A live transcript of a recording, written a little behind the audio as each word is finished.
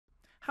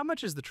How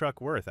much is the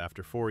truck worth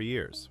after 4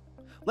 years?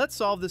 Let's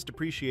solve this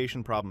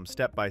depreciation problem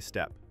step by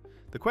step.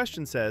 The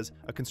question says,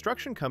 a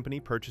construction company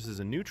purchases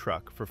a new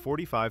truck for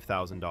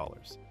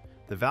 $45,000.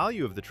 The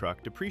value of the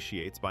truck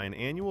depreciates by an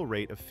annual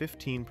rate of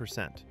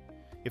 15%.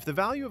 If the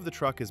value of the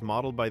truck is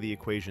modeled by the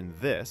equation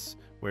this,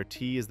 where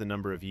t is the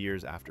number of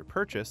years after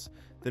purchase,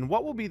 then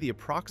what will be the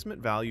approximate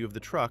value of the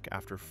truck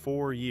after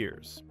 4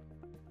 years?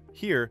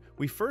 Here,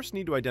 we first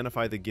need to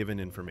identify the given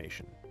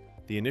information.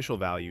 The initial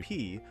value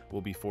p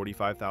will be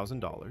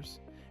 $45,000,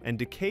 and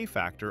decay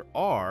factor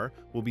r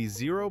will be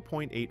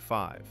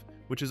 0.85,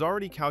 which is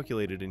already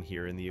calculated in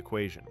here in the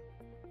equation.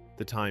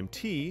 The time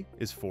t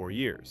is 4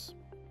 years.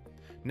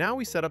 Now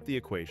we set up the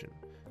equation.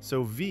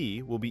 So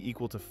v will be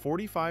equal to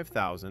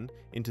 45,000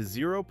 into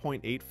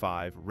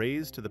 0.85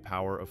 raised to the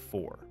power of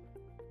 4.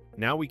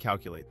 Now we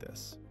calculate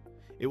this.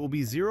 It will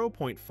be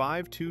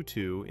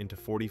 0.522 into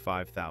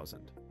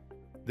 45,000.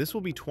 This will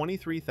be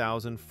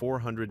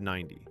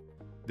 23,490.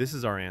 This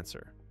is our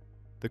answer.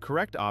 The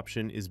correct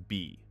option is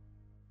B.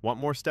 Want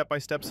more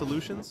step-by-step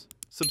solutions?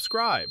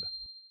 Subscribe!